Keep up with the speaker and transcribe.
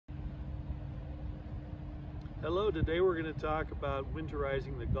Hello, today we're going to talk about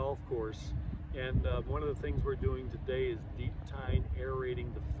winterizing the golf course, and one of the things we're doing today is deep-tine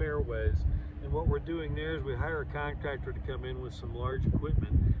aerating the fairways. And what we're doing there is we hire a contractor to come in with some large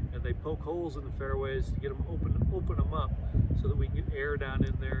equipment, and they poke holes in the fairways to get them open them up so that we can get air down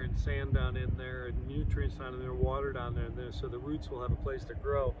in there and sand down in there and nutrients down in there, water down there, so the roots will have a place to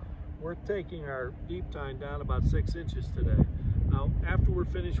grow. We're taking our deep tine down about 6 inches today. Now, after we're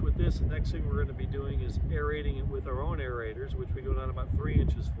finished with this, the next thing we're going to be doing is aerating it with our own aerators, which we go down about 3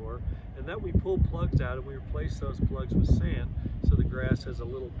 inches for, and then we pull plugs out and we replace those plugs with sand so the grass has a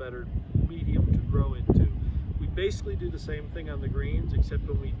little better medium to grow into. We basically do the same thing on the greens, except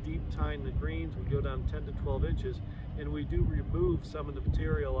when we deep tine the greens, we go down 10 to 12 inches, and we do remove some of the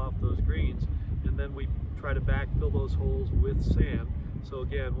material off those greens, and then we try to backfill those holes with sand. So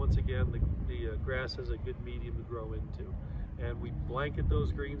again, once again, the grass has a good medium to grow into. And we blanket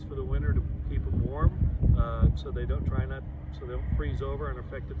those greens for the winter to keep them warm, so they don't freeze over and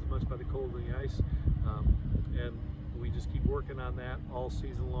affected as much by the cold and the ice. And we just keep working on that all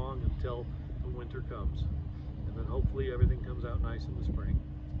season long until the winter comes. And then hopefully everything comes out nice in the spring.